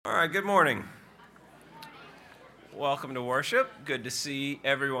right, good morning. Welcome to worship. Good to see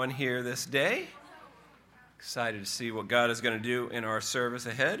everyone here this day. Excited to see what God is going to do in our service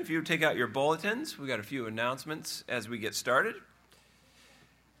ahead. If you take out your bulletins, we got a few announcements as we get started.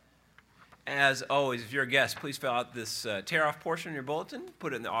 As always, if you're a guest, please fill out this tear-off portion of your bulletin,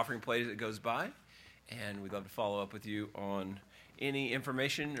 put it in the offering plate as it goes by, and we'd love to follow up with you on any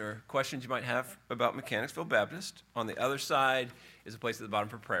information or questions you might have about Mechanicsville Baptist. On the other side is a place at the bottom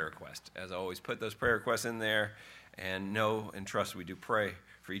for prayer requests. As always, put those prayer requests in there, and know and trust we do pray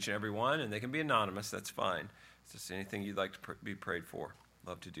for each and every one, and they can be anonymous. That's fine. It's just anything you'd like to be prayed for.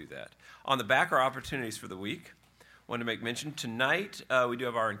 Love to do that. On the back are opportunities for the week. Want to make mention, tonight we do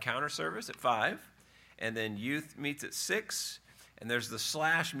have our encounter service at 5, and then youth meets at 6, and there's the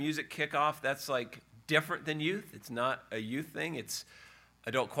Slash music kickoff. That's like different than youth. It's not a youth thing. It's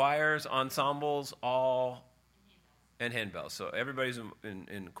adult choirs, ensembles, all, and handbells. So everybody's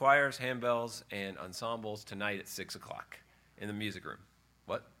in choirs, handbells, and ensembles tonight at 6 o'clock in the music room.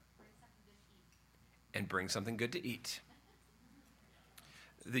 What? And bring something good to eat.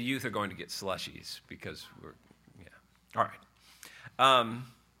 The youth are going to get slushies because we're, all right.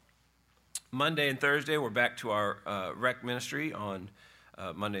 Monday and Thursday, we're back to our rec ministry on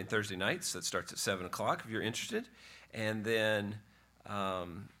Monday and Thursday nights. That starts at 7 o'clock if you're interested. And then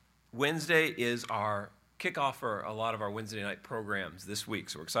Wednesday is our kickoff for a lot of our Wednesday night programs this week.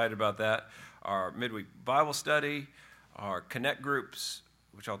 So we're excited about that. Our midweek Bible study, our connect groups,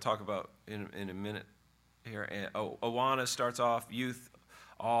 which I'll talk about in a minute here. And Awana starts off, youth,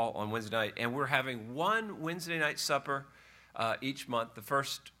 all on Wednesday night. And we're having one Wednesday night supper each month, the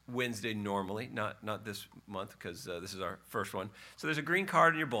first Wednesday normally, not this month because this is our first one. So there's a green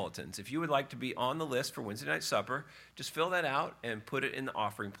card in your bulletins. If you would like to be on the list for Wednesday night supper, just fill that out and put it in the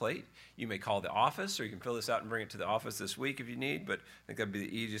offering plate. You may call the office, or you can fill this out and bring it to the office this week if you need, but I think that would be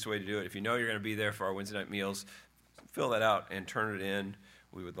the easiest way to do it. If you know you're going to be there for our Wednesday night meals, fill that out and turn it in.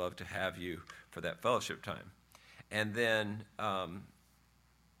 We would love to have you for that fellowship time. And then I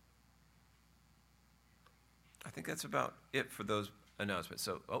think that's about it for those announcements.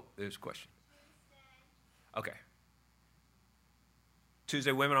 So, there's a question. Okay.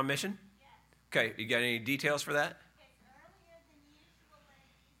 Tuesday, Women on Mission? Yes. Okay, you got any details for that? It's earlier than usual,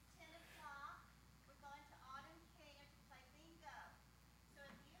 ladies. 10 o'clock. We're going to Autumn Care to play bingo. So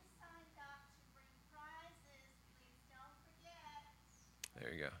if you signed up to bring prizes, please don't forget.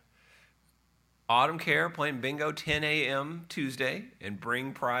 There you go. Autumn Care, playing bingo, 10 a.m. Tuesday, and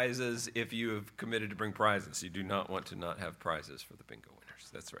bring prizes if you have committed to bring prizes. You do not want to not have prizes for the bingo winners.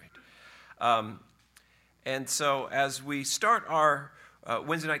 That's right. And so as we start our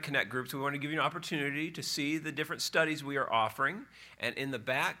Wednesday night Connect groups, we want to give you an opportunity to see the different studies we are offering. And in the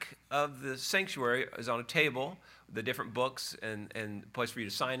back of the sanctuary is on a table the different books and a place for you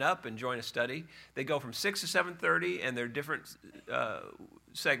to sign up and join a study. They go from 6 to 7:30, and they're different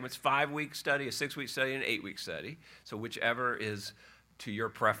segments, 5-week study, a 6-week study, and an 8-week study. So whichever is to your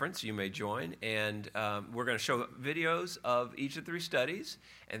preference, you may join. And we're going to show videos of each of the 3 studies,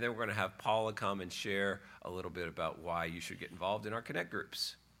 and then we're going to have Paula come and share a little bit about why you should get involved in our Connect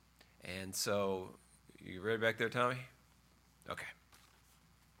groups. And so, you ready back there, Tommy? Okay.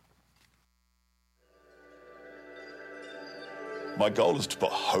 My goal is to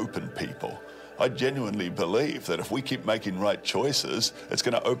put hope in people. I genuinely believe that if we keep making right choices, it's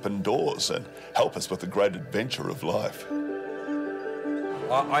going to open doors and help us with the great adventure of life.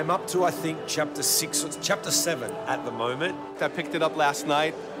 I'm up to, I think, chapter 6 or chapter 7 at the moment. I picked it up last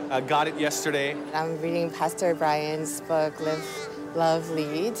night, got it yesterday. I'm reading Pastor Brian's book, Live, Love,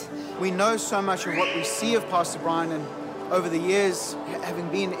 Lead. We know so much of what we see of Pastor Brian and over the years having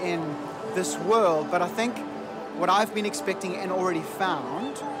been in this world, but I think what I've been expecting and already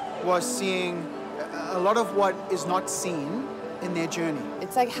found was seeing a lot of what is not seen in their journey.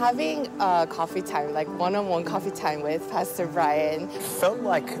 It's like having a coffee time, like one-on-one coffee time with Pastor Brian. It felt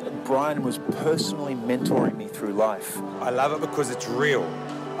like Brian was personally mentoring me through life. I love it because it's real.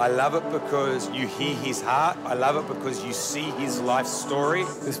 I love it because you hear his heart. I love it because you see his life story.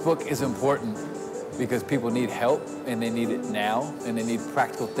 This book is important because people need help, and they need it now, and they need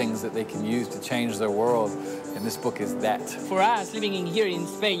practical things that they can use to change their world. And this book is that. For us, living in here in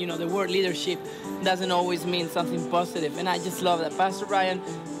Spain, the word leadership doesn't always mean something positive. And I just love that Pastor Brian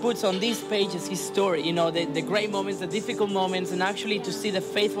puts on these pages his story, the great moments, the difficult moments, and actually to see the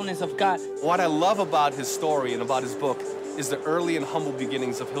faithfulness of God. What I love about his story and about his book is the early and humble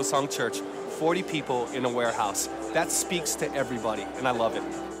beginnings of Hillsong Church. 40 people in a warehouse. That speaks to everybody, and I love it.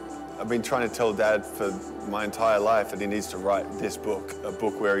 I've been trying to tell Dad for my entire life that he needs to write this book, a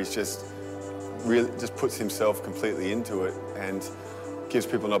book where he's just really just puts himself completely into it and gives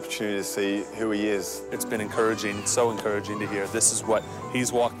people an opportunity to see who he is. It's been encouraging, so encouraging to hear this is what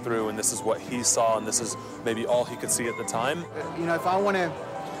he's walked through and this is what he saw and this is maybe all he could see at the time. You know, if I want to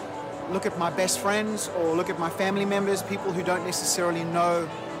look at my best friends or look at my family members, people who don't necessarily know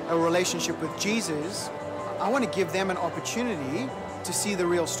a relationship with Jesus, I want to give them an opportunity to see the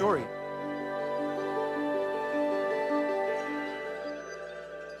real story.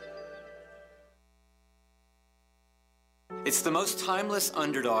 It's the most timeless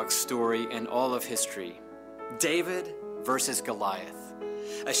underdog story in all of history. David versus Goliath.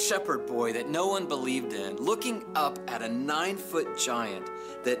 A shepherd boy that no one believed in, looking up at a 9-foot giant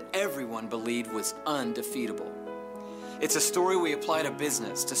that everyone believed was undefeatable. It's a story we apply to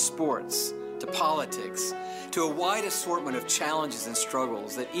business, to sports, to politics, to a wide assortment of challenges and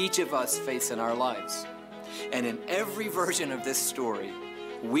struggles that each of us face in our lives. And in every version of this story,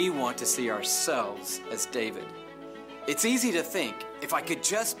 we want to see ourselves as David. It's easy to think, if I could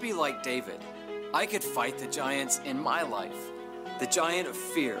just be like David, I could fight the giants in my life. The giant of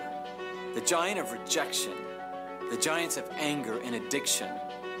fear, the giant of rejection, the giants of anger and addiction.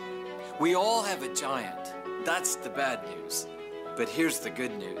 We all have a giant. That's the bad news. But here's the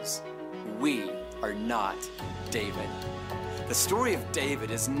good news. We are not David. The story of David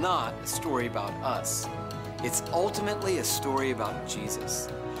is not a story about us. It's ultimately a story about Jesus,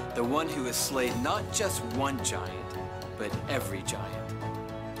 the one who has slain not just one giant, but every giant.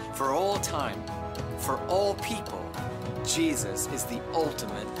 For all time, for all people, Jesus is the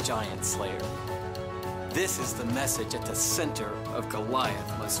ultimate giant slayer. This is the message at the center of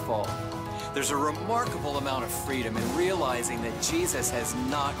Goliath Must Fall. There's a remarkable amount of freedom in realizing that Jesus has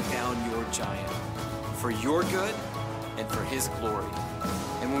knocked down your giant for your good and for his glory.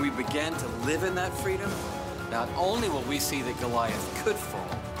 And when we begin to live in that freedom, not only will we see that Goliath could fall,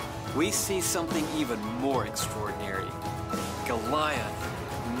 we see something even more extraordinary.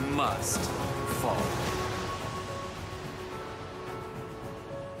 Goliath must fall.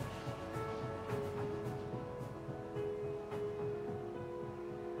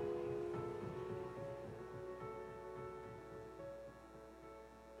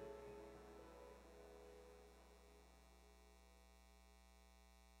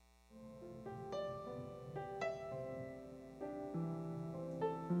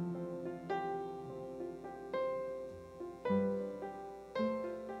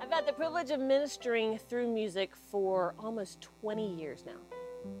 I've had the privilege of ministering through music for almost 20 years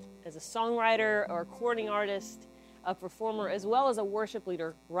now. As a songwriter or recording artist, a performer, as well as a worship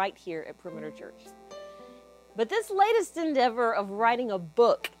leader right here at Perimeter Church. But this latest endeavor of writing a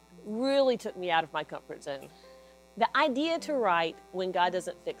book really took me out of my comfort zone. The idea to write When God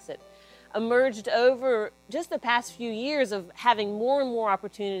Doesn't Fix It emerged over just the past few years of having more and more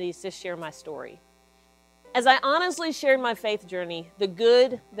opportunities to share my story. As I honestly shared my faith journey, the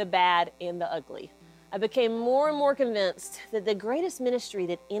good, the bad, and the ugly, I became more and more convinced that the greatest ministry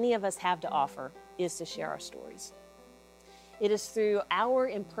that any of us have to offer is to share our stories. It is through our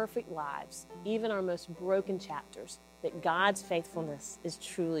imperfect lives, even our most broken chapters, that God's faithfulness is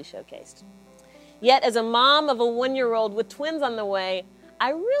truly showcased. Yet, as a mom of a 1-year-old with twins on the way,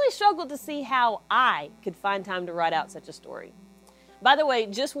 I really struggled to see how I could find time to write out such a story. By the way,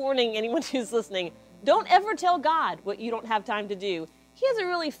 just warning anyone who's listening, don't ever tell God what you don't have time to do. He has a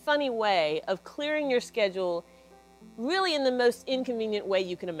really funny way of clearing your schedule really in the most inconvenient way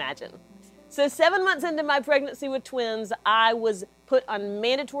you can imagine. So 7 months into my pregnancy with twins, I was put on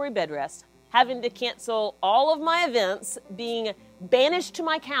mandatory bed rest, having to cancel all of my events, being banished to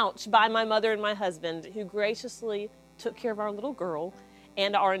my couch by my mother and my husband, who graciously took care of our little girl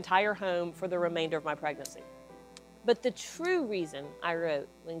and our entire home for the remainder of my pregnancy. But the true reason I wrote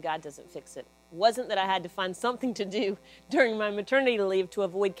When God Doesn't Fix It wasn't that I had to find something to do during my maternity leave to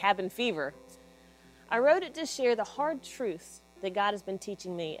avoid cabin fever. I wrote it to share the hard truths that God has been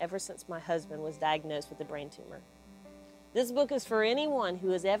teaching me ever since my husband was diagnosed with a brain tumor. This book is for anyone who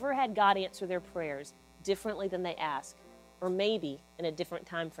has ever had God answer their prayers differently than they asked, or maybe in a different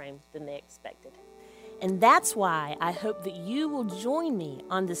time frame than they expected. And that's why I hope that you will join me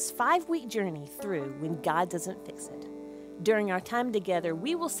on this 5-week journey through When God Doesn't Fix It. During our time together,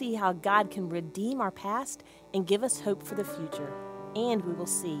 we will see how God can redeem our past and give us hope for the future. And we will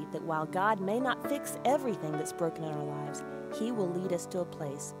see that while God may not fix everything that's broken in our lives, He will lead us to a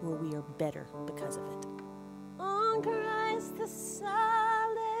place where we are better because of it. On Christ the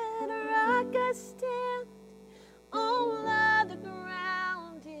solid rock I stand, all other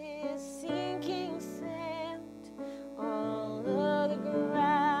ground is sinking sand. All other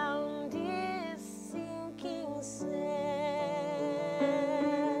ground is sinking sand.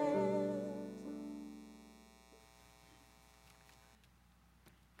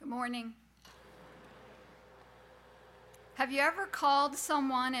 morning. Have you ever called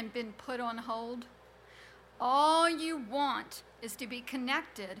someone and been put on hold? All you want is to be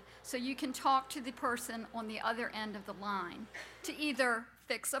connected so you can talk to the person on the other end of the line to either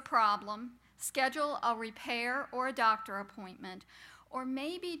fix a problem, schedule a repair or a doctor appointment, or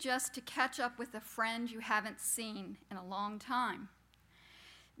maybe just to catch up with a friend you haven't seen in a long time.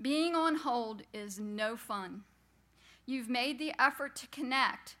 Being on hold is no fun. You've made the effort to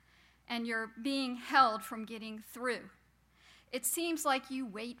connect, and you're being held from getting through. It seems like you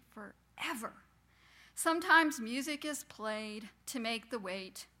wait forever. Sometimes music is played to make the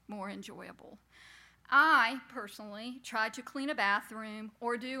wait more enjoyable. I, personally, try to clean a bathroom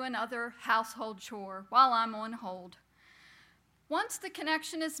or do another household chore while I'm on hold. Once the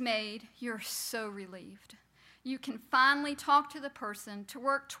connection is made, you're so relieved. You can finally talk to the person to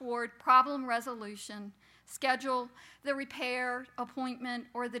work toward problem resolution, schedule the repair appointment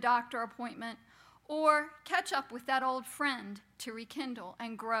or the doctor appointment, or catch up with that old friend to rekindle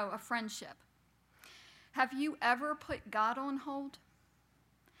and grow a friendship. Have you ever put God on hold?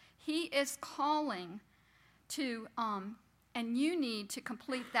 He is calling to, and you need to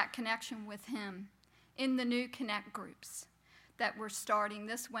complete that connection with him in the new Connect groups that we're starting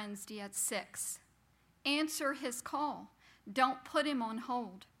this Wednesday at 6. Answer his call. Don't put him on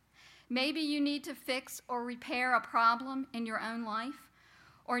hold. Maybe you need to fix or repair a problem in your own life,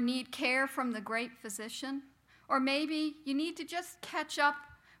 or need care from the great physician, or maybe you need to just catch up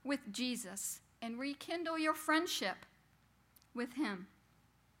with Jesus and rekindle your friendship with him.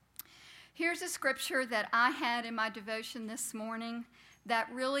 Here's a scripture that I had in my devotion this morning that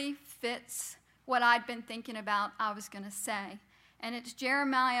really fits what I'd been thinking about I was going to say, and it's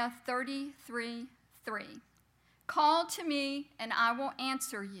Jeremiah 33:3. Call to me, and I will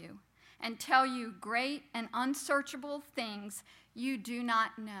answer you, and tell you great and unsearchable things you do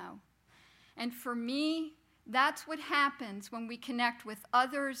not know. And for me, that's what happens when we connect with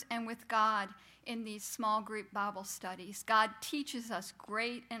others and with God in these small group Bible studies. God teaches us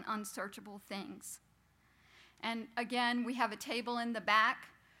great and unsearchable things. And again, we have a table in the back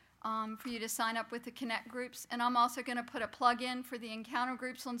for you to sign up with the Connect groups. And I'm also going to put a plug in for the Encounter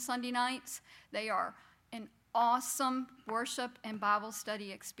groups on Sunday nights. They are an awesome worship and Bible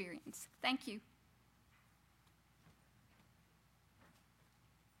study experience. Thank you.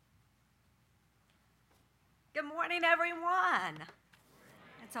 Good morning, everyone.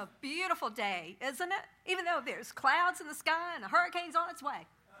 It's a beautiful day, isn't it? Even though there's clouds in the sky and a hurricane's on its way.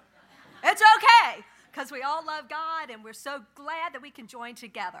 It's okay, because we all love God, and we're so glad that we can join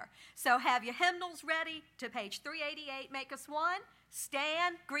together. So have your hymnals ready to page 388, Make Us One.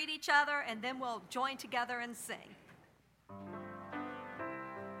 Stand, greet each other, and then we'll join together and sing.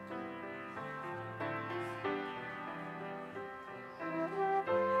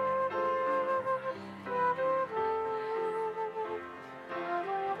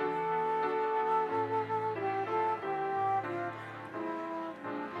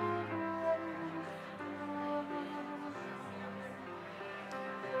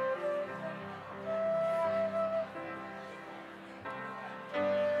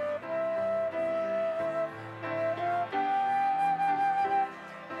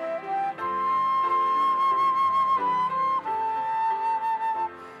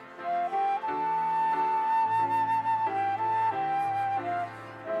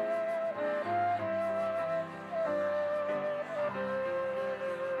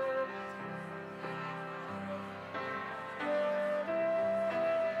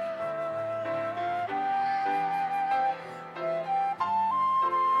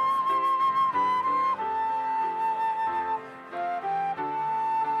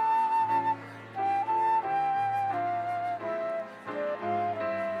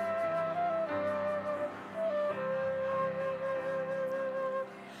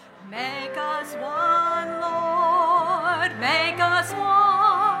 Make us one, Lord, make us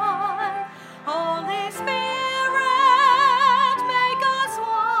one. Holy Spirit, make us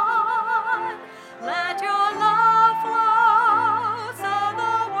one. Let your love flow so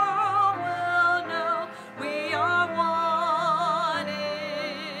the world will know we are one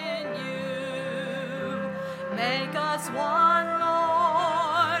in you. Make us one,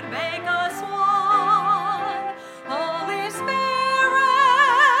 Lord, make us one. Holy Spirit,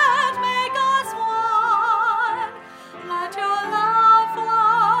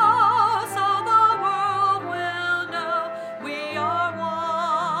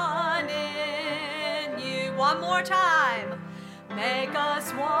 time. Make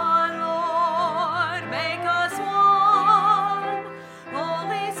us one, Lord, make us one.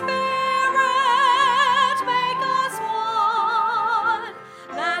 Holy Spirit, make us one.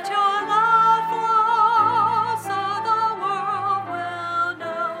 Let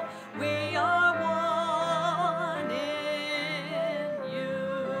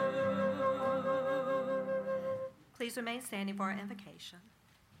standing for our invocation.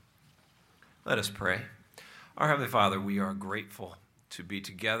 Let us pray. Our Heavenly Father, we are grateful to be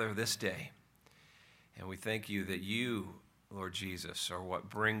together this day. And we thank you that you, Lord Jesus, are what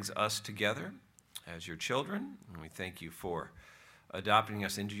brings us together as your children. And we thank you for adopting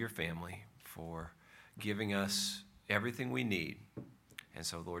us into your family, for giving us everything we need. And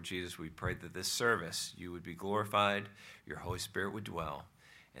so, Lord Jesus, we pray that this service, you would be glorified, your Holy Spirit would dwell,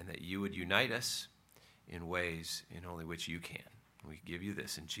 and that you would unite us in ways in only which you can. We give you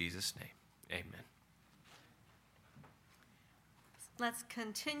this in Jesus' name. Amen. Let's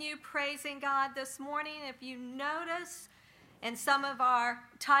continue praising God this morning. If you notice in some of our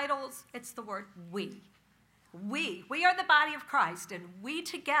titles, it's the word we. We are the body of Christ, and we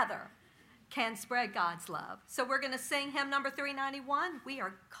together can spread God's love. So we're going to sing hymn number 391. We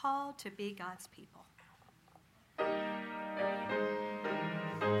are called to be God's people.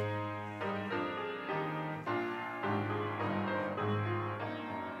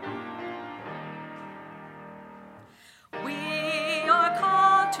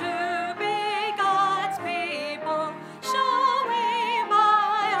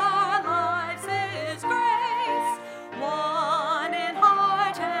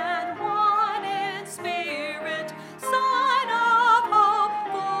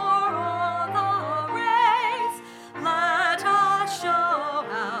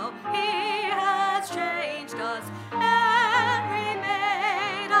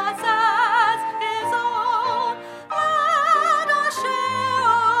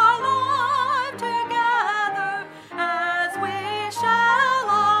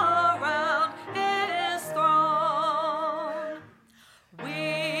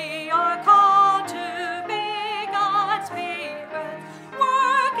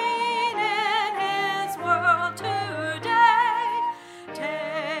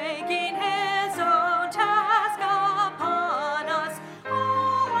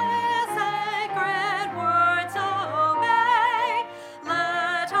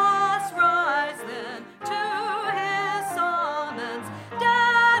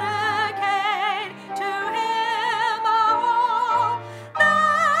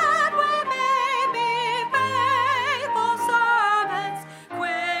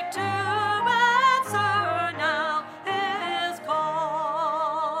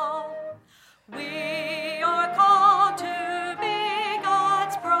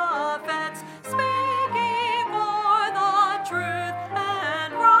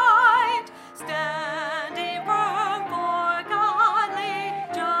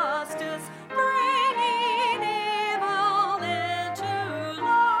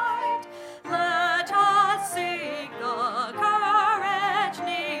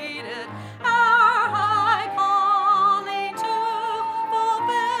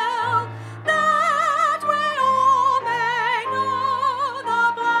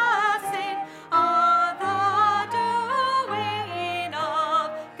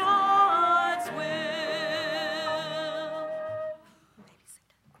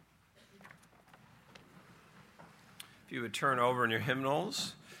 If you would turn over in your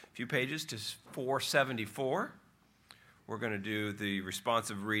hymnals a few pages to 474, we're going to do the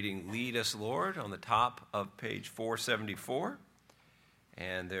responsive reading, Lead Us, Lord, on the top of page 474.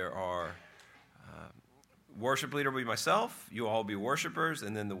 And there are worship leader will be myself, you all will be worshipers,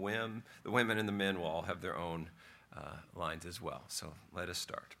 and then the women and the men will all have their own lines as well. So let us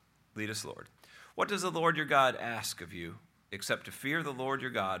start. Lead us, Lord. What does the Lord your God ask of you, except to fear the Lord your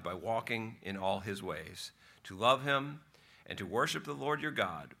God by walking in all his ways, to love him, and to worship the Lord your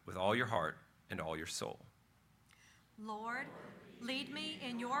God with all your heart and all your soul? Lord, lead me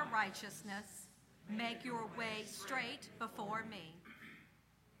in your righteousness. Make your way straight before me.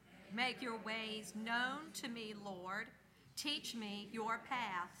 Make your ways known to me, Lord. Teach me your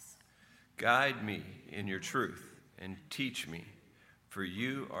paths. Guide me in your truth and teach me, for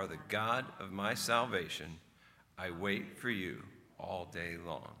you are the God of my salvation. I wait for you all day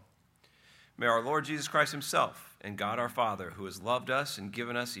long. May our Lord Jesus Christ himself and God our Father, who has loved us and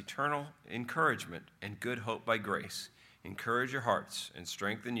given us eternal encouragement and good hope by grace, encourage your hearts and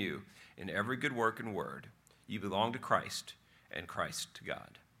strengthen you in every good work and word. You belong to Christ and Christ to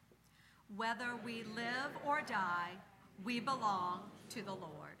God. Whether we live or die, we belong to the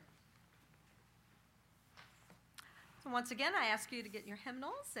Lord. So once again, I ask you to get your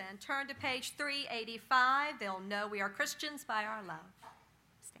hymnals and turn to page 385. They'll know we are Christians by our love.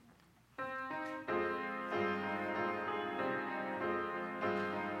 Stand.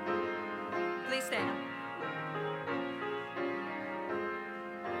 Please stand.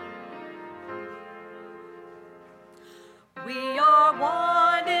 We are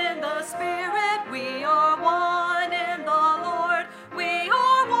one in the Spirit, we are one in the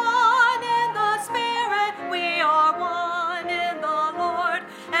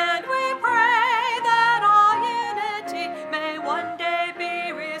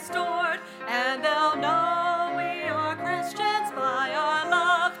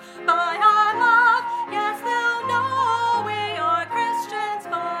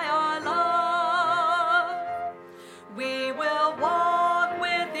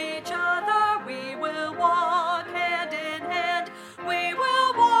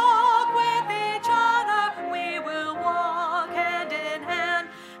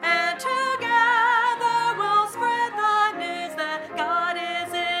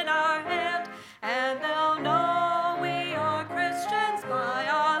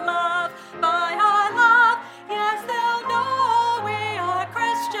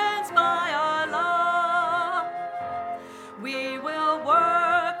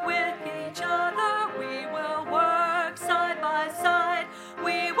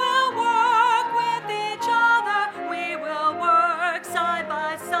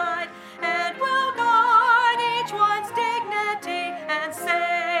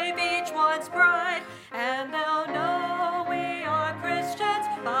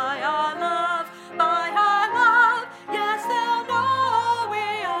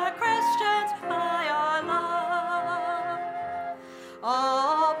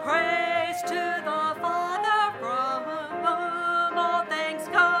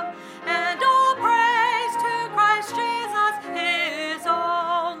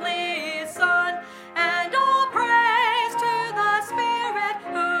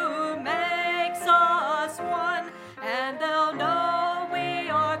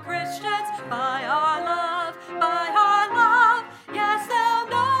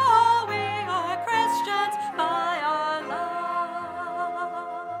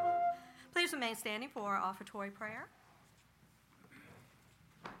standing for our offertory prayer.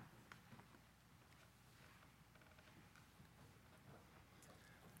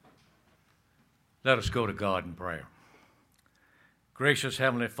 Let us go to God in prayer. Gracious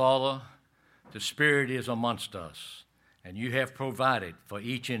Heavenly Father, the Spirit is amongst us, and you have provided for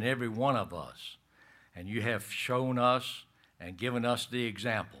each and every one of us, and you have shown us and given us the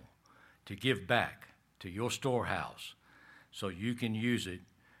example to give back to your storehouse so you can use it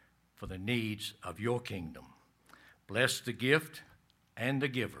for the needs of your kingdom. Bless the gift and the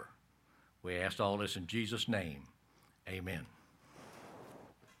giver. We ask all this in Jesus' name. Amen.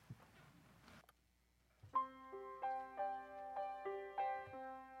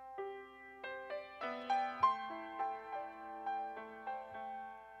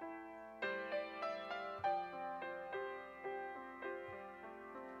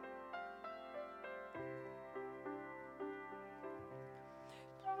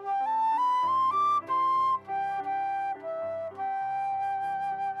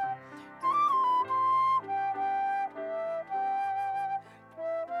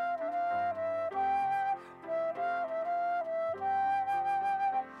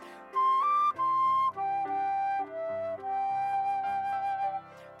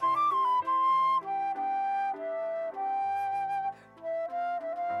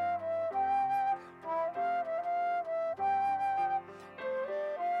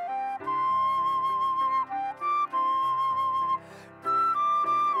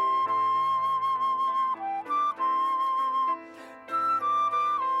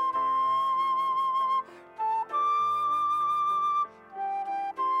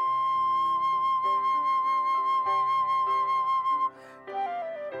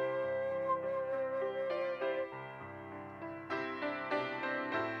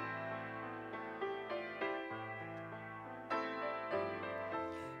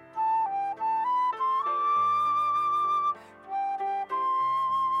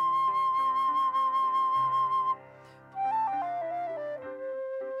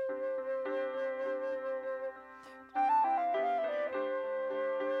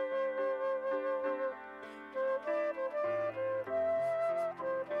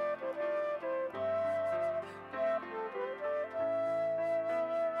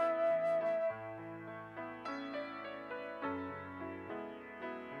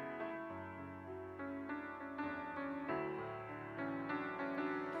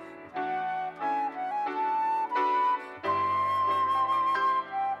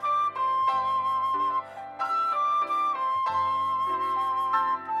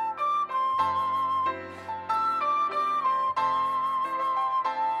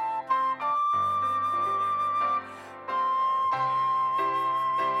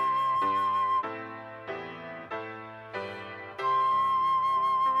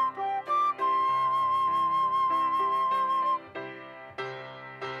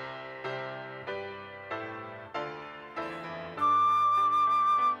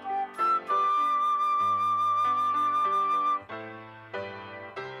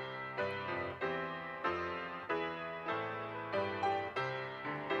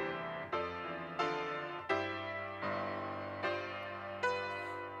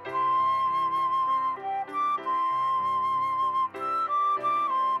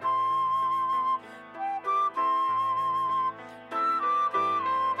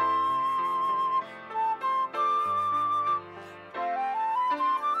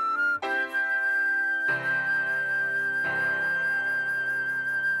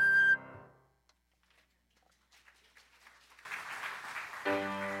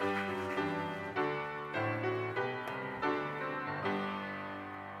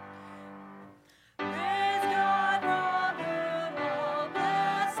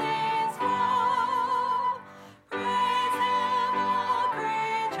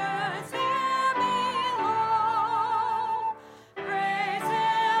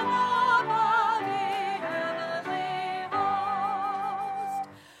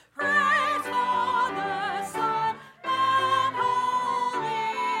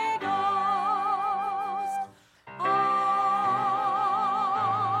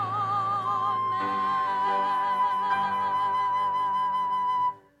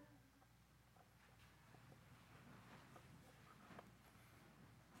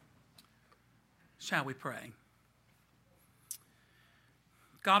 Shall we pray?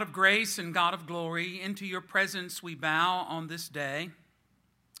 God of grace and God of glory, into your presence we bow on this day,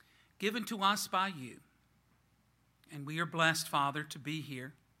 given to us by you. And we are blessed, Father, to be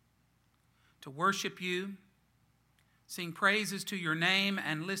here, to worship you, sing praises to your name,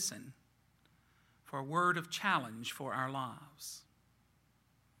 and listen for a word of challenge for our lives.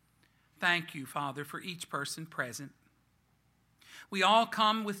 Thank you, Father, for each person present. We all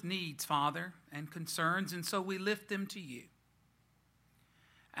come with needs, Father, and concerns, and so we lift them to you.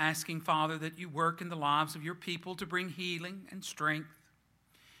 Asking, Father, that you work in the lives of your people to bring healing and strength,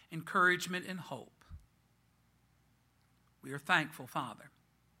 encouragement and hope. We are thankful, Father,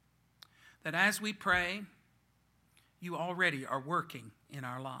 that as we pray, you already are working in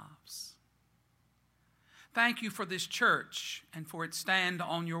our lives. Thank you for this church and for its stand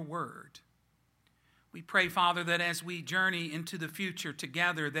on your word. We pray, Father, that as we journey into the future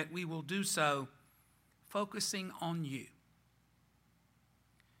together, that we will do so focusing on you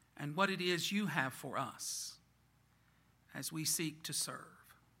and what it is you have for us as we seek to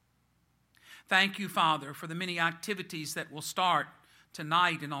serve. Thank you, Father, for the many activities that will start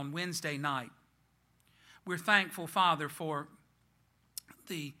tonight and on Wednesday night. We're thankful, Father, for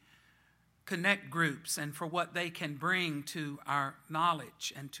the connect groups and for what they can bring to our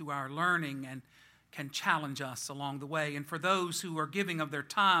knowledge and to our learning and can challenge us along the way. And for those who are giving of their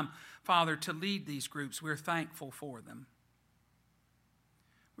time, Father, to lead these groups, we're thankful for them.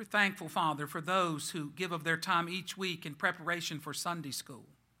 We're thankful, Father, for those who give of their time each week in preparation for Sunday school,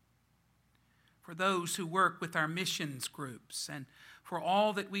 for those who work with our missions groups, and for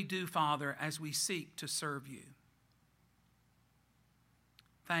all that we do, Father, as we seek to serve you.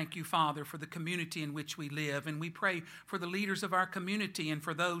 Thank you, Father, for the community in which we live, and we pray for the leaders of our community and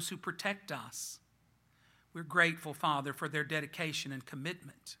for those who protect us. We're grateful, Father, for their dedication and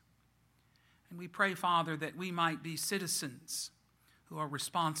commitment. And we pray, Father, that we might be citizens who are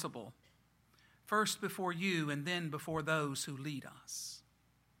responsible, first before you and then before those who lead us.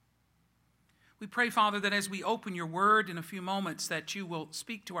 We pray, Father, that as we open your word in a few moments, that you will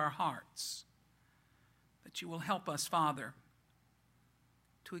speak to our hearts, that you will help us, Father,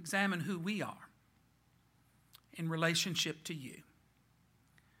 to examine who we are in relationship to you.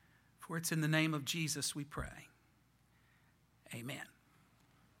 For it's in the name of Jesus we pray. Amen.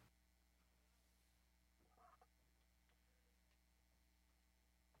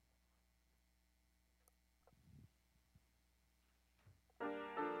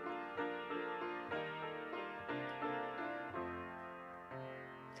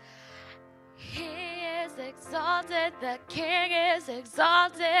 Exalted, the King is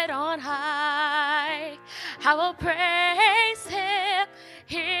exalted on high. I will praise him.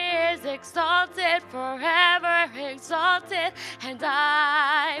 He is exalted, forever exalted, and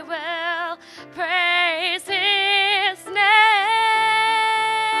I will praise his name.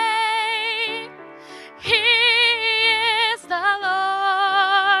 He is the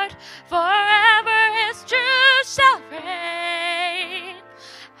Lord, forever his truth shall reign.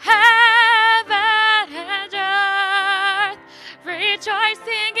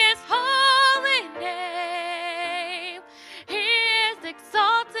 Rejoicing his holy name. He is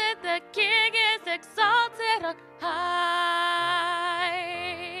exalted, the King is exalted on high.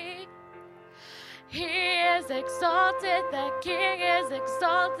 He is exalted, the King is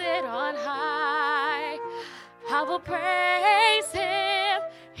exalted on high. I will praise him.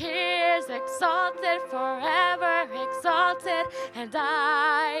 He is exalted, forever exalted, and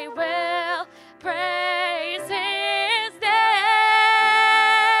I will praise his name.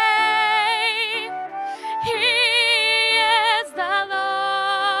 He is the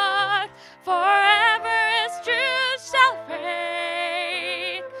Lord, forever his truth shall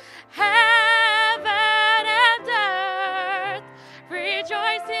reign. Heaven and earth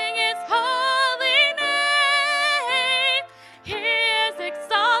rejoicing his holy name. He is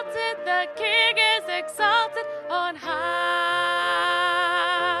exalted, the King is exalted on high.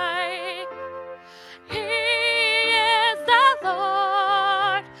 He is the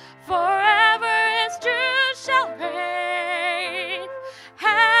Lord, forever his truth shall reign.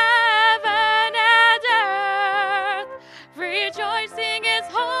 Heaven and earth rejoicing his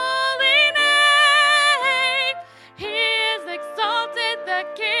holy name. He is exalted, the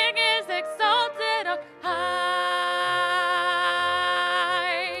King is exalted on high.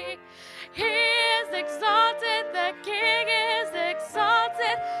 He is exalted, the King is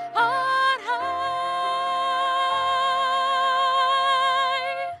exalted on high.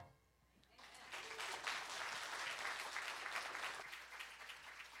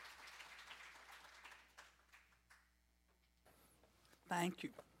 Thank you.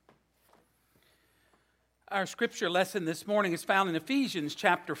 Our scripture lesson this morning is found in Ephesians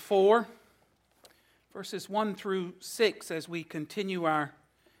chapter 4, verses 1 through 6, as we continue our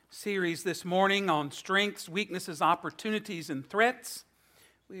series this morning on strengths, weaknesses, opportunities, and threats.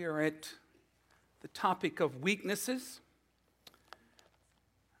 We are at the topic of weaknesses.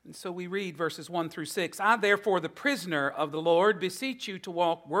 And so we read verses 1 through 6. I, therefore, the prisoner of the Lord, beseech you to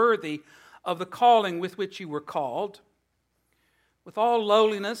walk worthy of the calling with which you were called, with all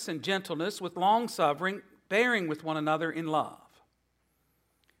lowliness and gentleness, with long-suffering, bearing with one another in love,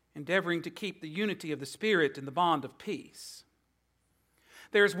 endeavoring to keep the unity of the Spirit in the bond of peace.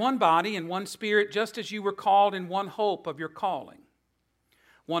 There is one body and one Spirit, just as you were called in one hope of your calling.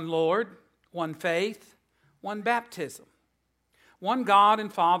 One Lord, one faith, one baptism, one God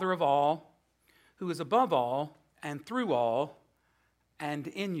and Father of all, who is above all and through all and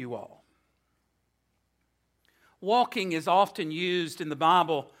in you all. Walking is often used in the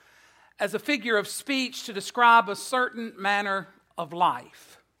Bible as a figure of speech to describe a certain manner of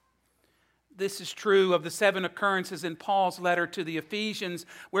life. This is true of the 7 occurrences in Paul's letter to the Ephesians,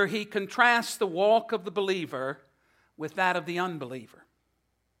 where he contrasts the walk of the believer with that of the unbeliever.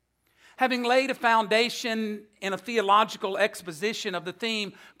 Having laid a foundation in a theological exposition of the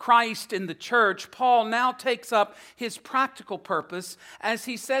theme Christ in the church, Paul now takes up his practical purpose as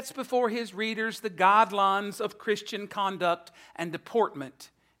he sets before his readers the guidelines of Christian conduct and deportment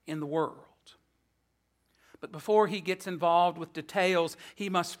in the world. But before he gets involved with details, he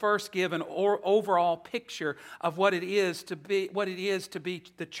must first give an overall picture of what it is to be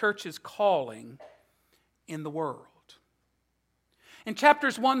the church's calling in the world. In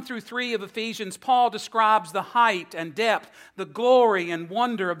chapters 1 through 3 of Ephesians, Paul describes the height and depth, the glory and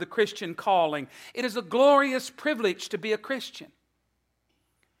wonder of the Christian calling. It is a glorious privilege to be a Christian.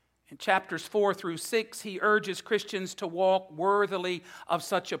 In chapters 4 through 6, he urges Christians to walk worthily of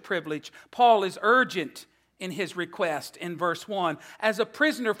such a privilege. Paul is urgent in his request in verse 1. As a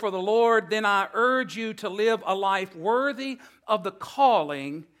prisoner for the Lord, then I urge you to live a life worthy of the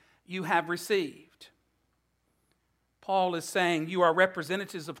calling you have received. Paul is saying you are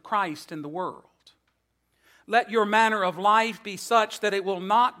representatives of Christ in the world. Let your manner of life be such that it will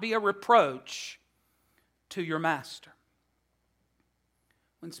not be a reproach to your master.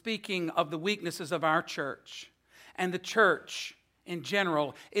 When speaking of the weaknesses of our church and the church in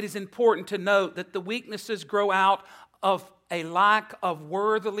general, it is important to note that the weaknesses grow out of a lack of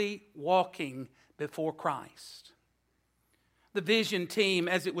worthily walking before Christ. The Vision team,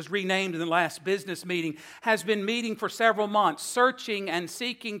 as it was renamed in the last business meeting, has been meeting for several months, searching and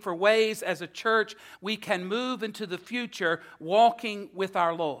seeking for ways as a church we can move into the future walking with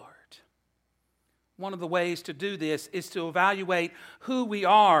our Lord. One of the ways to do this is to evaluate who we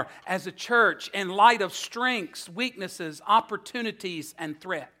are as a church in light of strengths, weaknesses, opportunities, and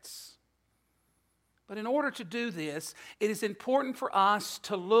threats. But in order to do this, it is important for us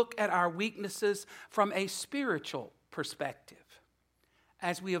to look at our weaknesses from a spiritual perspective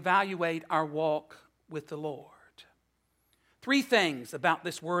as we evaluate our walk with the Lord. 3 things about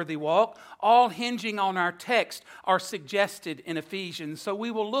this worthy walk, all hinging on our text, are suggested in Ephesians. So we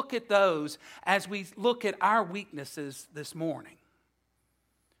will look at those as we look at our weaknesses this morning.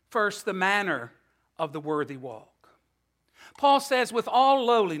 First, the manner of the worthy walk. Paul says, with all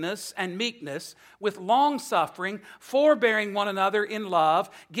lowliness and meekness, with long-suffering, forbearing one another in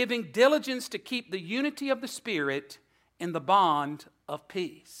love, giving diligence to keep the unity of the Spirit in the bond of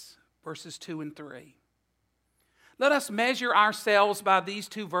peace. Verses 2 and 3. Let us measure ourselves by these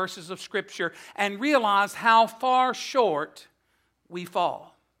 2 verses of Scripture and realize how far short we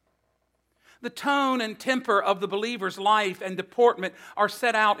fall. The tone and temper of the believer's life and deportment are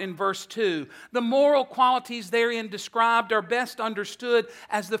set out in verse 2. The moral qualities therein described are best understood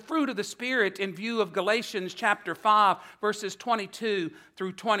as the fruit of the Spirit in view of Galatians chapter 5, verses 22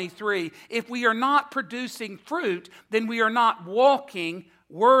 through 23. If we are not producing fruit, then we are not walking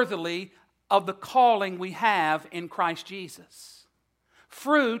worthily of the calling we have in Christ Jesus.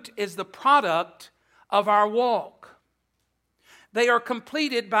 Fruit is the product of our walk. They are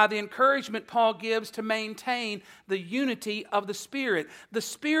completed by the encouragement Paul gives to maintain the unity of the Spirit. The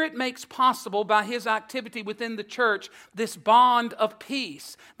Spirit makes possible by His activity within the church this bond of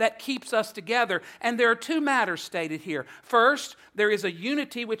peace that keeps us together. And there are 2 matters stated here. First, there is a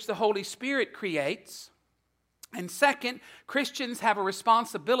unity which the Holy Spirit creates. And second, Christians have a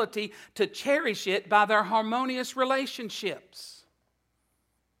responsibility to cherish it by their harmonious relationships.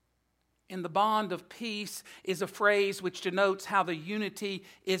 In the bond of peace is a phrase which denotes how the unity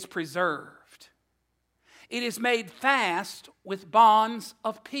is preserved. It is made fast with bonds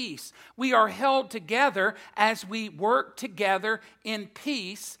of peace. We are held together as we work together in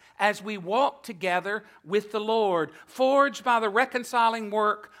peace, as we walk together with the Lord, forged by the reconciling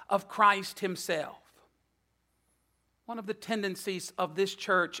work of Christ Himself. One of the tendencies of this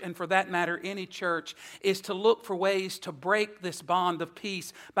church, and for that matter any church, is to look for ways to break this bond of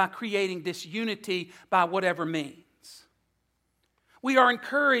peace by creating disunity by whatever means. We are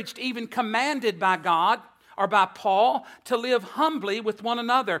encouraged, even commanded by God or by Paul, to live humbly with one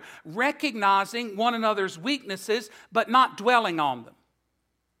another, recognizing one another's weaknesses, but not dwelling on them.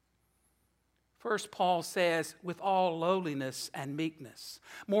 First, Paul says, with all lowliness and meekness.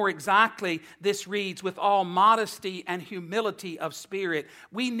 More exactly, this reads, with all modesty and humility of spirit.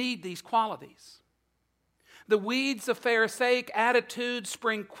 We need these qualities. The weeds of Pharisaic attitudes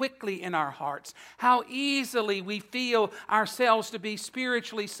spring quickly in our hearts. How easily we feel ourselves to be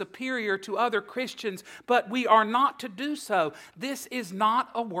spiritually superior to other Christians, but we are not to do so. This is not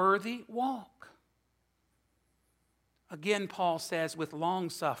a worthy walk. Again, Paul says, with long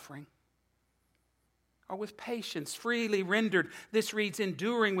suffering, or with patience, freely rendered. This reads,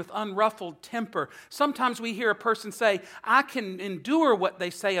 enduring with unruffled temper. Sometimes we hear a person say, I can endure what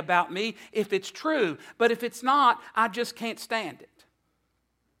they say about me if it's true, but if it's not, I just can't stand it.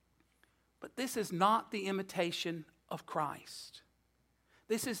 But this is not the imitation of Christ.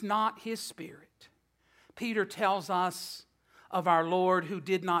 This is not his spirit. Peter tells us of our Lord, who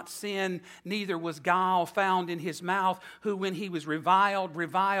did not sin, neither was guile found in his mouth, who when he was reviled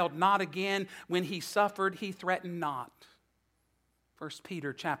not again, when he suffered, he threatened not. 1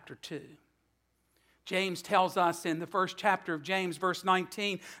 Peter chapter 2. James tells us in the first chapter of James, verse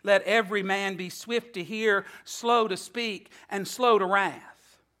 19, let every man be swift to hear, slow to speak, and slow to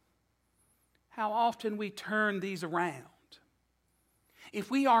wrath. How often we turn these around.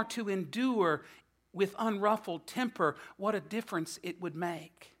 If we are to endure with unruffled temper, what a difference it would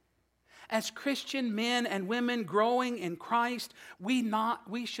make. As Christian men and women growing in Christ, we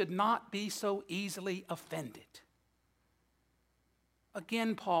should not be so easily offended.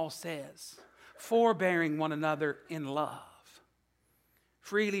 Again, Paul says, forbearing one another in love.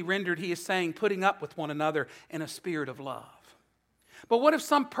 Freely rendered, he is saying, putting up with one another in a spirit of love. But what if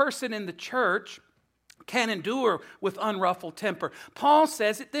some person in the church can endure with unruffled temper? Paul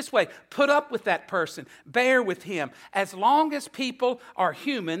says it this way, put up with that person, bear with him. As long as people are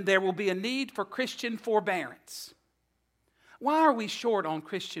human, there will be a need for Christian forbearance. Why are we short on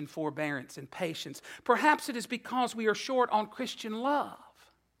Christian forbearance and patience? Perhaps it is because we are short on Christian love.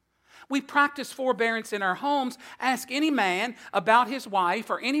 We practice forbearance in our homes. Ask any man about his wife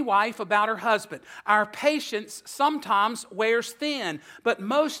or any wife about her husband. Our patience sometimes wears thin, but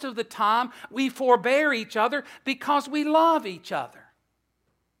most of the time we forbear each other because we love each other.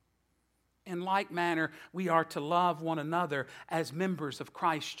 In like manner, we are to love one another as members of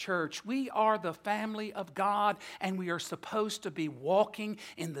Christ's church. We are the family of God, and we are supposed to be walking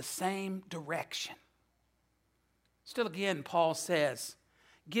in the same direction. Still again, Paul says,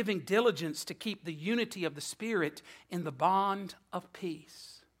 giving diligence to keep the unity of the Spirit in the bond of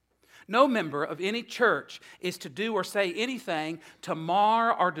peace. No member of any church is to do or say anything to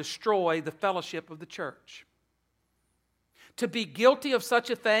mar or destroy the fellowship of the church. To be guilty of such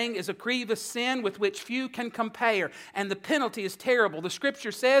a thing is a grievous sin with which few can compare, and the penalty is terrible. The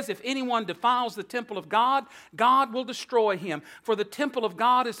Scripture says, if anyone defiles the temple of God, God will destroy him. For the temple of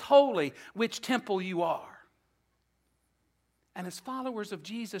God is holy, which temple you are. And as followers of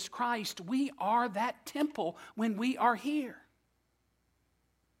Jesus Christ, we are that temple when we are here.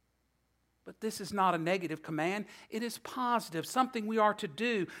 But this is not a negative command. It is positive, something we are to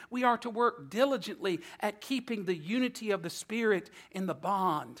do. We are to work diligently at keeping the unity of the Spirit in the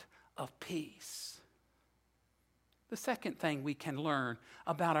bond of peace. The second thing we can learn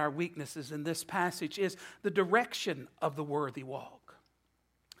about our weaknesses in this passage is the direction of the worthy walk.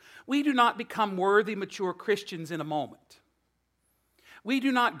 We do not become worthy, mature Christians in a moment. We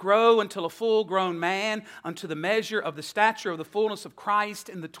do not grow until a full-grown man, unto the measure of the stature of the fullness of Christ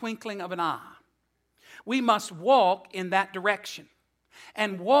in the twinkling of an eye. We must walk in that direction.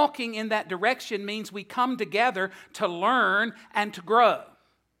 And walking in that direction means we come together to learn and to grow.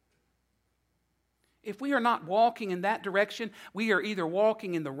 If we are not walking in that direction, we are either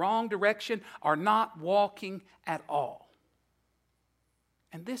walking in the wrong direction or not walking at all.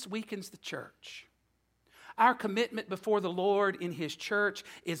 And this weakens the church. Our commitment before the Lord in His church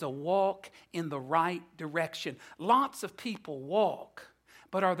is a walk in the right direction. Lots of people walk,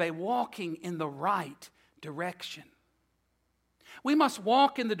 but are they walking in the right direction? We must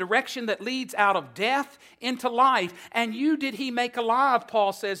walk in the direction that leads out of death into life. And you did He make alive,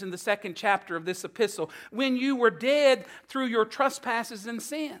 Paul says in the 2nd chapter of this epistle, when you were dead through your trespasses and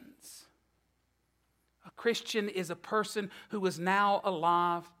sins. A Christian is a person who is now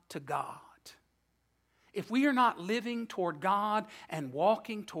alive to God. If we are not living toward God and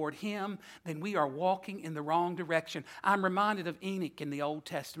walking toward Him, then we are walking in the wrong direction. I'm reminded of Enoch in the Old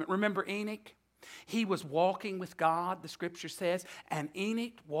Testament. Remember Enoch? He was walking with God, the Scripture says, and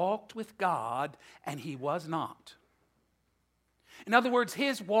Enoch walked with God, and he was not. In other words,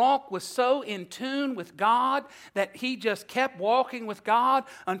 his walk was so in tune with God that he just kept walking with God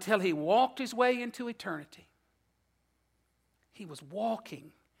until he walked his way into eternity. He was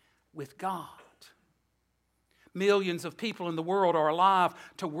walking with God. Millions of people in the world are alive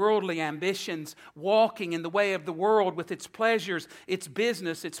to worldly ambitions, walking in the way of the world with its pleasures, its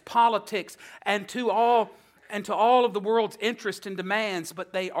business, its politics, and to all of the world's interests and demands,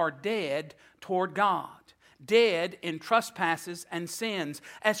 but they are dead toward God, dead in trespasses and sins.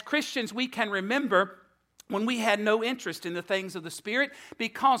 As Christians, we can remember when we had no interest in the things of the Spirit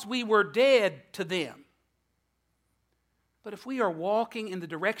because we were dead to them. But if we are walking in the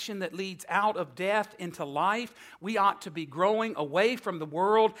direction that leads out of death into life, we ought to be growing away from the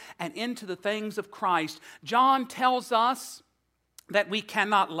world and into the things of Christ. John tells us that we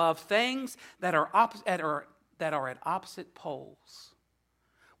cannot love things that are at opposite poles.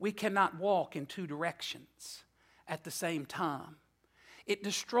 We cannot walk in two directions at the same time. It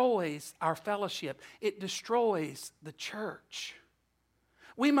destroys our fellowship. It destroys the church.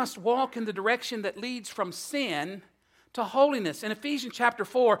 We must walk in the direction that leads from sin to holiness. In Ephesians chapter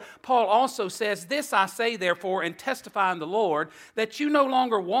 4, Paul also says, "This I say therefore and testify in the Lord, that you no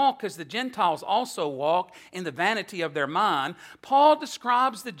longer walk as the Gentiles also walk in the vanity of their mind." Paul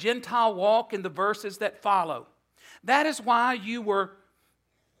describes the Gentile walk in the verses that follow. That is why you were,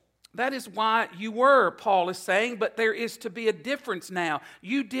 Paul is saying, but there is to be a difference now.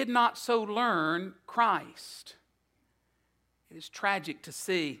 You did not so learn Christ. It is tragic to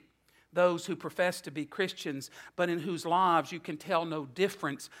see those who profess to be Christians, but in whose lives you can tell no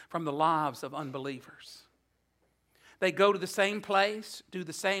difference from the lives of unbelievers. They go to the same place, do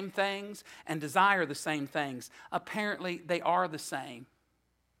the same things, and desire the same things. Apparently, they are the same.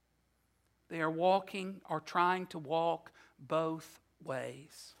 They are walking or trying to walk both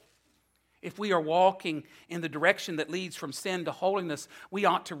ways. If we are walking in the direction that leads from sin to holiness, we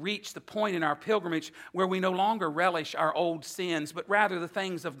ought to reach the point in our pilgrimage where we no longer relish our old sins, but rather the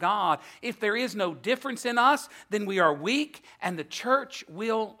things of God. If there is no difference in us, then we are weak and the church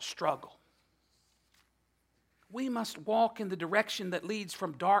will struggle. We must walk in the direction that leads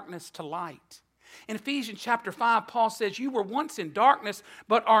from darkness to light. In Ephesians chapter 5, Paul says, "You were once in darkness,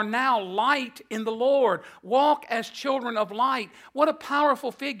 but are now light in the Lord. Walk as children of light." What a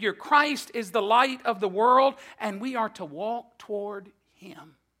powerful figure. Christ is the light of the world, and we are to walk toward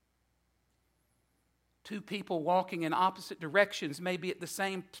him. Two people walking in opposite directions may be at the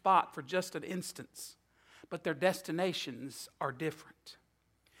same spot for just an instant, but their destinations are different.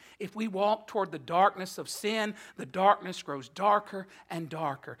 If we walk toward the darkness of sin, the darkness grows darker and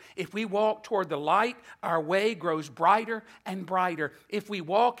darker. If we walk toward the light, our way grows brighter and brighter. If we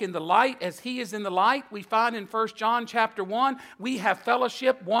walk in the light as he is in the light, we find in 1 John chapter 1, we have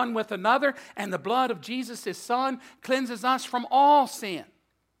fellowship one with another, and the blood of Jesus, his Son, cleanses us from all sin.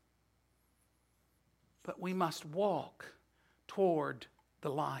 But we must walk toward the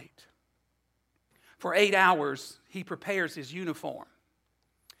light. For 8 hours, he prepares his uniform.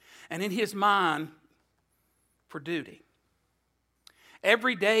 And in his mind, for duty.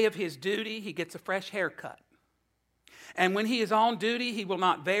 Every day of his duty, he gets a fresh haircut. And when he is on duty, he will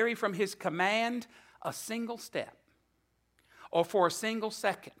not vary from his command a single step or for a single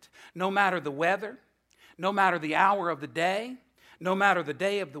second, no matter the weather, no matter the hour of the day, no matter the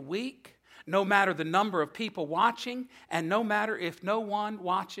day of the week, no matter the number of people watching, and no matter if no one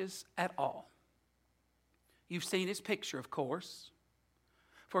watches at all. You've seen his picture, of course.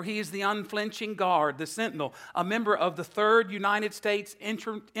 For he is the unflinching guard, the sentinel, a member of the 3rd United States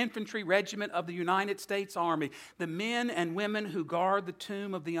Infantry Regiment of the United States Army, the men and women who guard the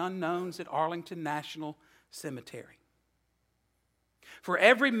tomb of the unknowns at Arlington National Cemetery. For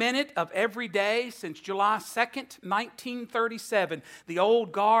every minute of every day since July 2nd, 1937, the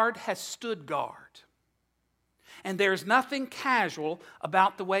old guard has stood guard. And there's nothing casual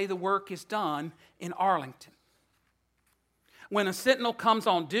about the way the work is done in Arlington. When a sentinel comes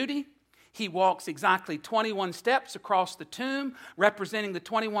on duty, he walks exactly 21 steps across the tomb, representing the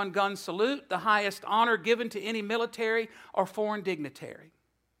 21-gun salute, the highest honor given to any military or foreign dignitary.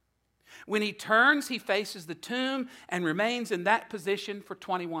 When he turns, he faces the tomb and remains in that position for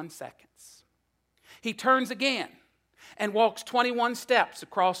 21 seconds. He turns again and walks 21 steps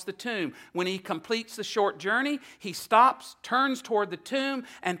across the tomb. When he completes the short journey, he stops, turns toward the tomb,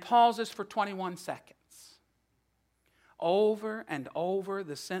 and pauses for 21 seconds. Over and over,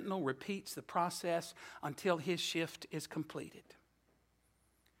 the sentinel repeats the process until his shift is completed.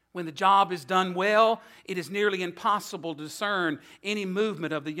 When the job is done well, it is nearly impossible to discern any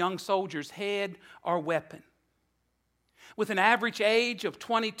movement of the young soldier's head or weapon. With an average age of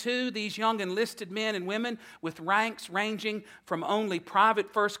 22, these young enlisted men and women with ranks ranging from only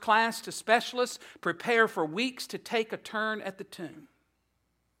private first class to specialists prepare for weeks to take a turn at the tomb.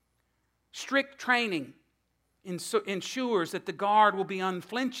 Strict training ensures that the Guard will be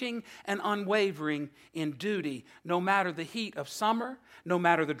unflinching and unwavering in duty, no matter the heat of summer, no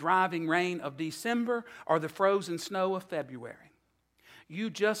matter the driving rain of December, or the frozen snow of February. You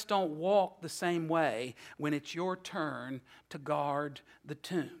just don't walk the same way when it's your turn to guard the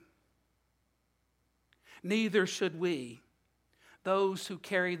tomb. Neither should we, those who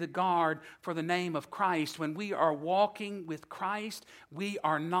carry the guard for the name of Christ. When we are walking with Christ, we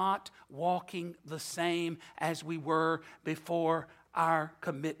are not walking the same as we were before our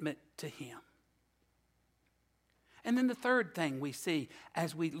commitment to Him. And then the third thing we see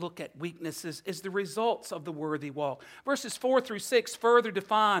as we look at weaknesses is the results of the worthy walk. Verses 4 through 6 further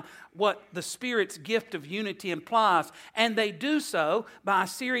define what the Spirit's gift of unity implies, and they do so by a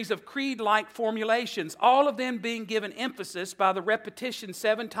series of creed-like formulations, all of them being given emphasis by the repetition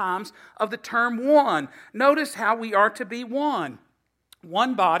 7 times of the term one. Notice how we are to be one.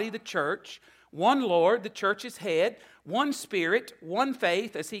 One body, the church. One Lord, the church's head. One Spirit, one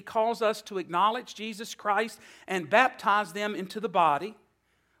faith, as He calls us to acknowledge Jesus Christ and baptize them into the body.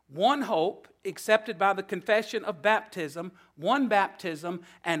 One hope, accepted by the confession of baptism. One baptism,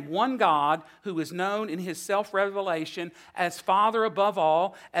 and one God who is known in His self-revelation as Father above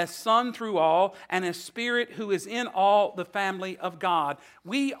all, as Son through all, and as Spirit who is in all the family of God.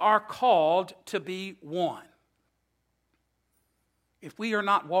 We are called to be one. If we are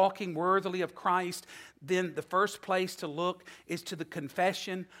not walking worthily of Christ, then the first place to look is to the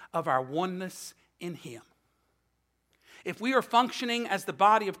confession of our oneness in Him. If we are functioning as the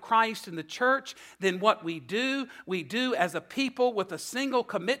body of Christ in the church, then what we do as a people with a single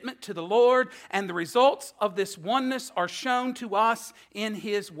commitment to the Lord, and the results of this oneness are shown to us in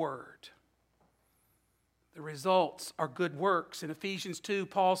His Word. The results are good works. In Ephesians 2,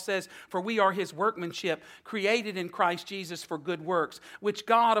 Paul says, "For we are His workmanship, created in Christ Jesus for good works, which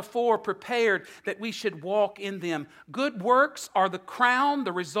God afore prepared that we should walk in them." Good works are the crown,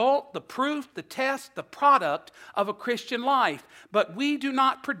 the result, the proof, the test, the product of a Christian life. But we do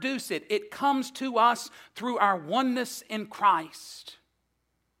not produce it. It comes to us through our oneness in Christ.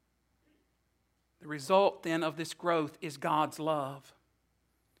 The result then of this growth is God's love.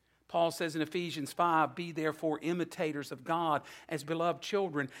 Paul says in Ephesians 5, "Be therefore imitators of God as beloved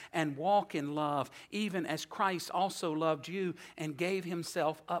children, and walk in love, even as Christ also loved you and gave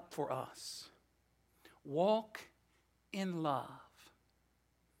Himself up for us." Walk in love.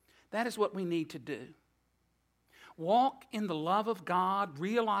 That is what we need to do. Walk in the love of God,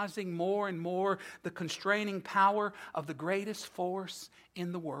 realizing more and more the constraining power of the greatest force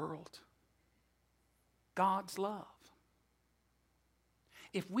in the world, God's love.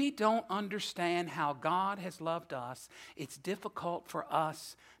 If we don't understand how God has loved us, it's difficult for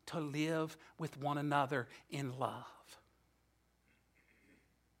us to live with one another in love.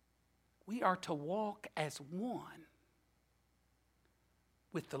 We are to walk as one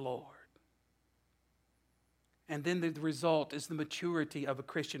with the Lord. And then the result is the maturity of a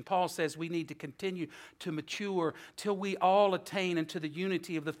Christian. Paul says we need to continue to mature till we all attain into the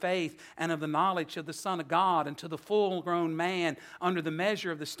unity of the faith and of the knowledge of the Son of God, and to the full-grown man under the measure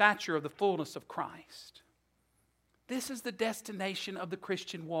of the stature of the fullness of Christ. This is the destination of the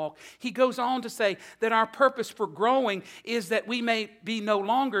Christian walk. He goes on to say that our purpose for growing is that we may be no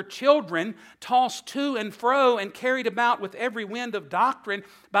longer children, tossed to and fro and carried about with every wind of doctrine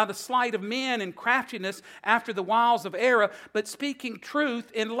by the sleight of men and craftiness after the wiles of error, but speaking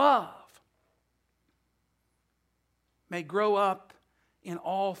truth in love. May grow up in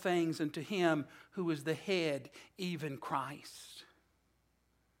all things unto Him who is the head, even Christ.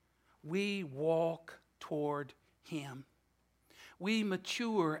 We walk toward Him. We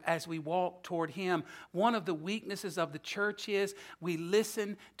mature as we walk toward Him. One of the weaknesses of the church is we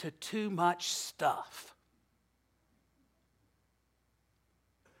listen to too much stuff.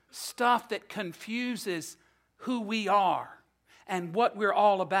 Stuff that confuses who we are and what we're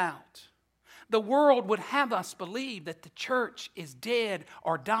all about. The world would have us believe that the church is dead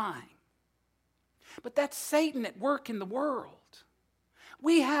or dying. But that's Satan at work in the world.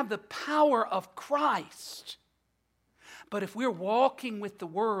 We have the power of Christ. But if we're walking with the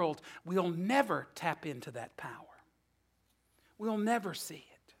world, we'll never tap into that power. We'll never see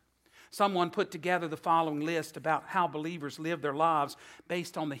it. Someone put together the following list about how believers live their lives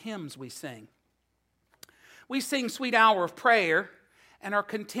based on the hymns we sing. We sing Sweet Hour of Prayer and are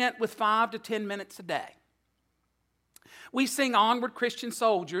content with 5 to 10 minutes a day. We sing Onward Christian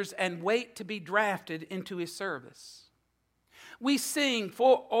Soldiers and wait to be drafted into His service. We sing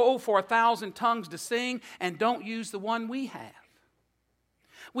for 1,000 tongues to sing and don't use the one we have.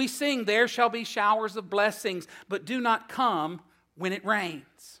 We sing, there shall be showers of blessings, but do not come when it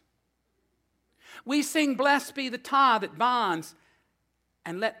rains. We sing, blessed be the tie that binds,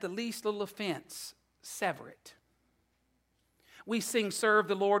 and let the least little offense sever it. We sing, serve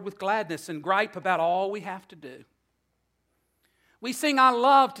the Lord with gladness, and gripe about all we have to do. We sing, I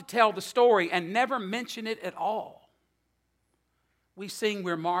love to tell the story, and never mention it at all. We sing,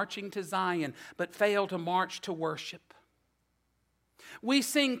 we're marching to Zion, but fail to march to worship. We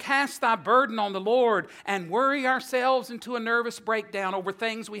sing, cast thy burden on the Lord, and worry ourselves into a nervous breakdown over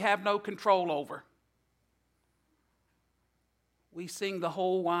things we have no control over. We sing the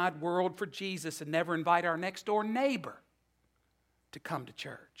whole wide world for Jesus and never invite our next door neighbor to come to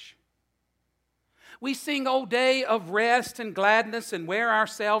church. We sing, O day of rest and gladness, and wear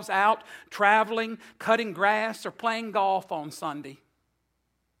ourselves out traveling, cutting grass, or playing golf on Sunday.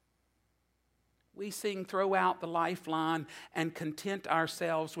 We sing, throw out the lifeline, and content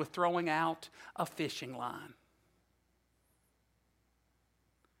ourselves with throwing out a fishing line.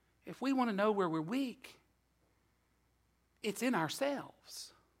 If we want to know where we're weak, it's in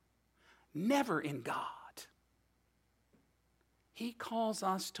ourselves, never in God. He calls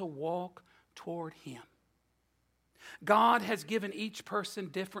us to walk toward Him. God has given each person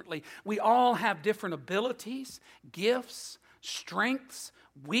differently. We all have different abilities, gifts, strengths,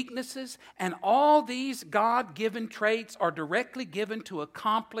 weaknesses, and all these God-given traits are directly given to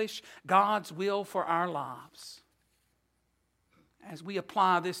accomplish God's will for our lives. As we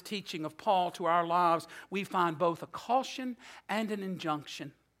apply this teaching of Paul to our lives, we find both a caution and an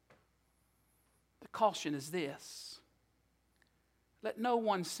injunction. The caution is this: let no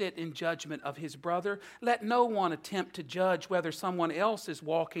one sit in judgment of his brother. Let no one attempt to judge whether someone else is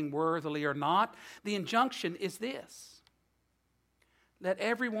walking worthily or not. The injunction is this: let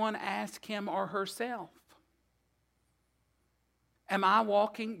everyone ask him or herself, am I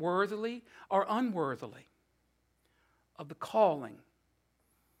walking worthily or unworthily of the calling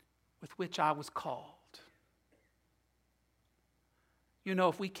with which I was called? You know,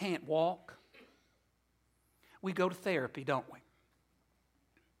 if we can't walk, we go to therapy, don't we?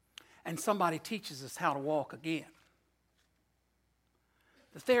 And somebody teaches us how to walk again.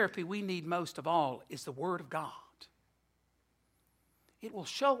 The therapy we need most of all is the Word of God. It will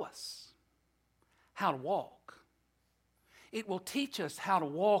show us how to walk. It will teach us how to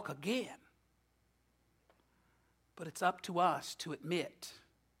walk again. But it's up to us to admit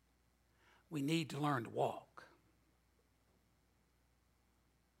we need to learn to walk.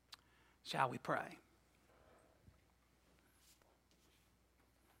 Shall we pray?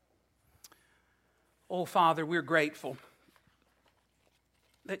 Oh, Father, we're grateful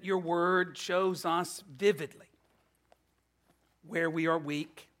that your word shows us vividly where we are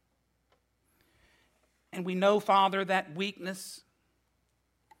weak. And we know, Father, that weakness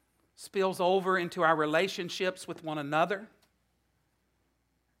spills over into our relationships with one another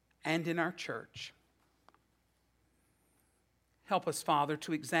and in our church. Help us, Father,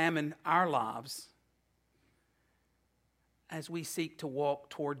 to examine our lives as we seek to walk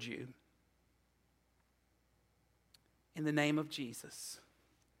toward you. In the name of Jesus,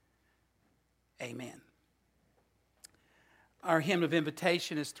 amen. Our hymn of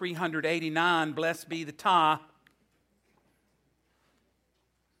invitation is 389, Blessed Be the Tie.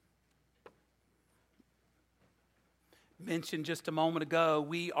 Mentioned just a moment ago,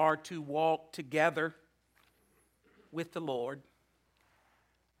 we are to walk together with the Lord,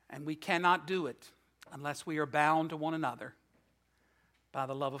 and we cannot do it unless we are bound to one another by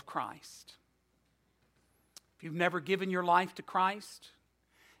the love of Christ. If you've never given your life to Christ,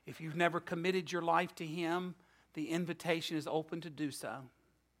 if you've never committed your life to Him, the invitation is open to do so.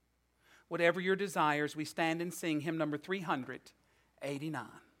 Whatever your desires, we stand and sing hymn number 389.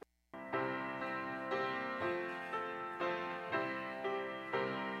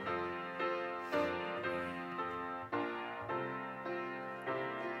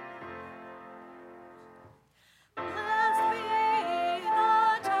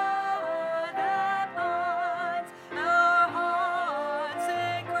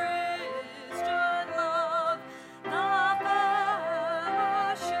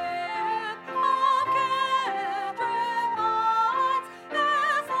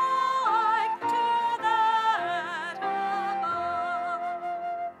 Yes.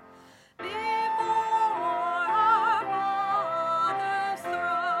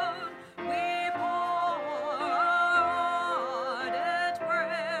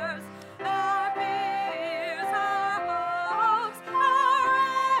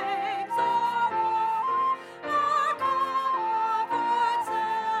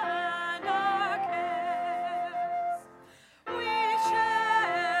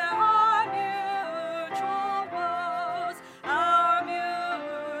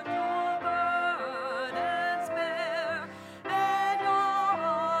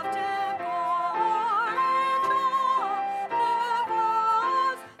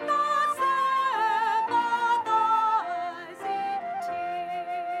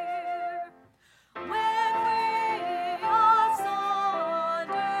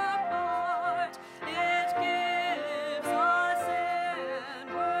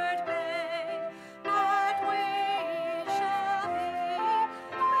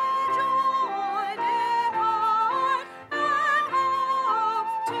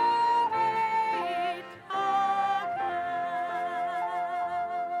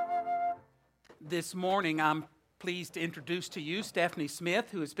 This morning, I'm pleased to introduce to you Stephanie Smith,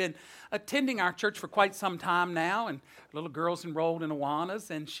 who has been attending our church for quite some time now, and little girls enrolled in Awanas,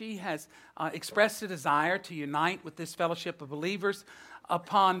 and she has expressed a desire to unite with this fellowship of believers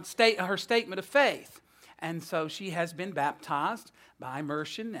upon her statement of faith. And so she has been baptized by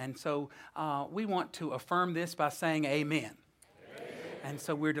immersion, and so we want to affirm this by saying amen. And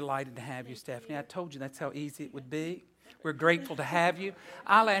so we're delighted to have you, Stephanie. I told you that's how easy it would be. We're grateful to have you.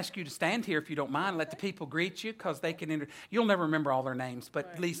 I'll ask you to stand here if you don't mind and let the people greet you, because they can you'll never remember all their names, but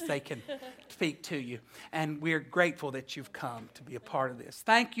at least they can speak to you. And we're grateful that you've come to be a part of this.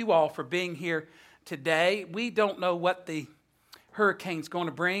 Thank you all for being here today. We don't know what the hurricane's going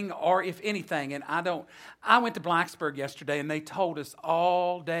to bring, or if anything, and I went to Blacksburg yesterday, and they told us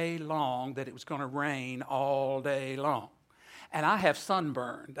all day long that it was going to rain all day long. And I have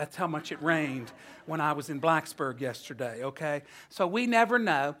sunburn. That's how much it rained when I was in Blacksburg yesterday, okay? So we never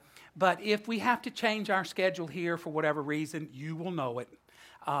know. But if we have to change our schedule here for whatever reason, you will know it.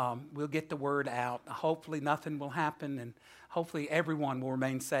 We'll get the word out. Hopefully nothing will happen, and hopefully everyone will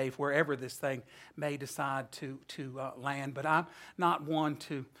remain safe wherever this thing may decide to land. But I'm not one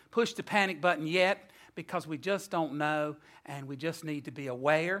to push the panic button yet, because we just don't know, and we just need to be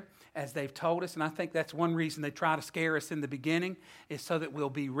aware, as they've told us. And I think that's one reason they try to scare us in the beginning, is so that we'll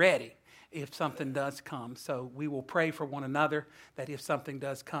be ready if something does come. So we will pray for one another that if something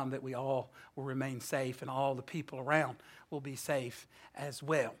does come, that we all will remain safe, and all the people around will be safe as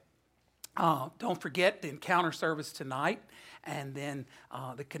well. Don't forget the encounter service tonight, and then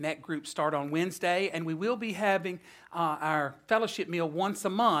the Connect group start on Wednesday, and we will be having our fellowship meal once a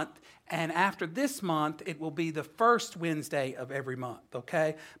month, and after this month, it will be the first Wednesday of every month,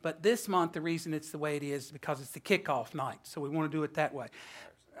 okay? But this month, the reason it's the way it is because it's the kickoff night, so we want to do it that way.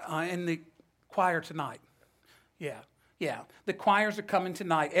 And the choir tonight, yeah. The choirs are coming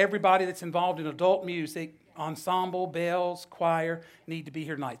tonight. Everybody that's involved in adult music, ensemble, bells, choir, need to be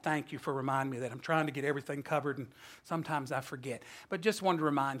here tonight. Thank you for reminding me of that. I'm trying to get everything covered, and sometimes I forget. But just wanted to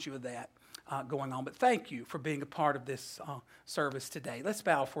remind you of that going on. But thank you for being a part of this service today. Let's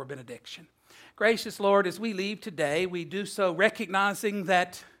bow for a benediction. Gracious Lord, as we leave today, we do so recognizing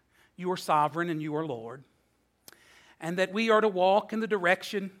that you are sovereign and you are Lord, and that we are to walk in the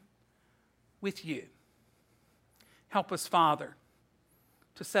direction with you. Help us, Father,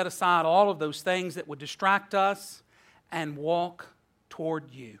 to set aside all of those things that would distract us and walk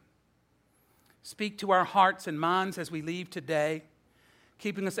toward you. Speak to our hearts and minds as we leave today,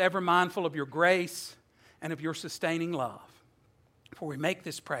 keeping us ever mindful of your grace and of your sustaining love. For we make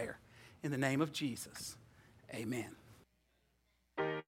this prayer in the name of Jesus. Amen.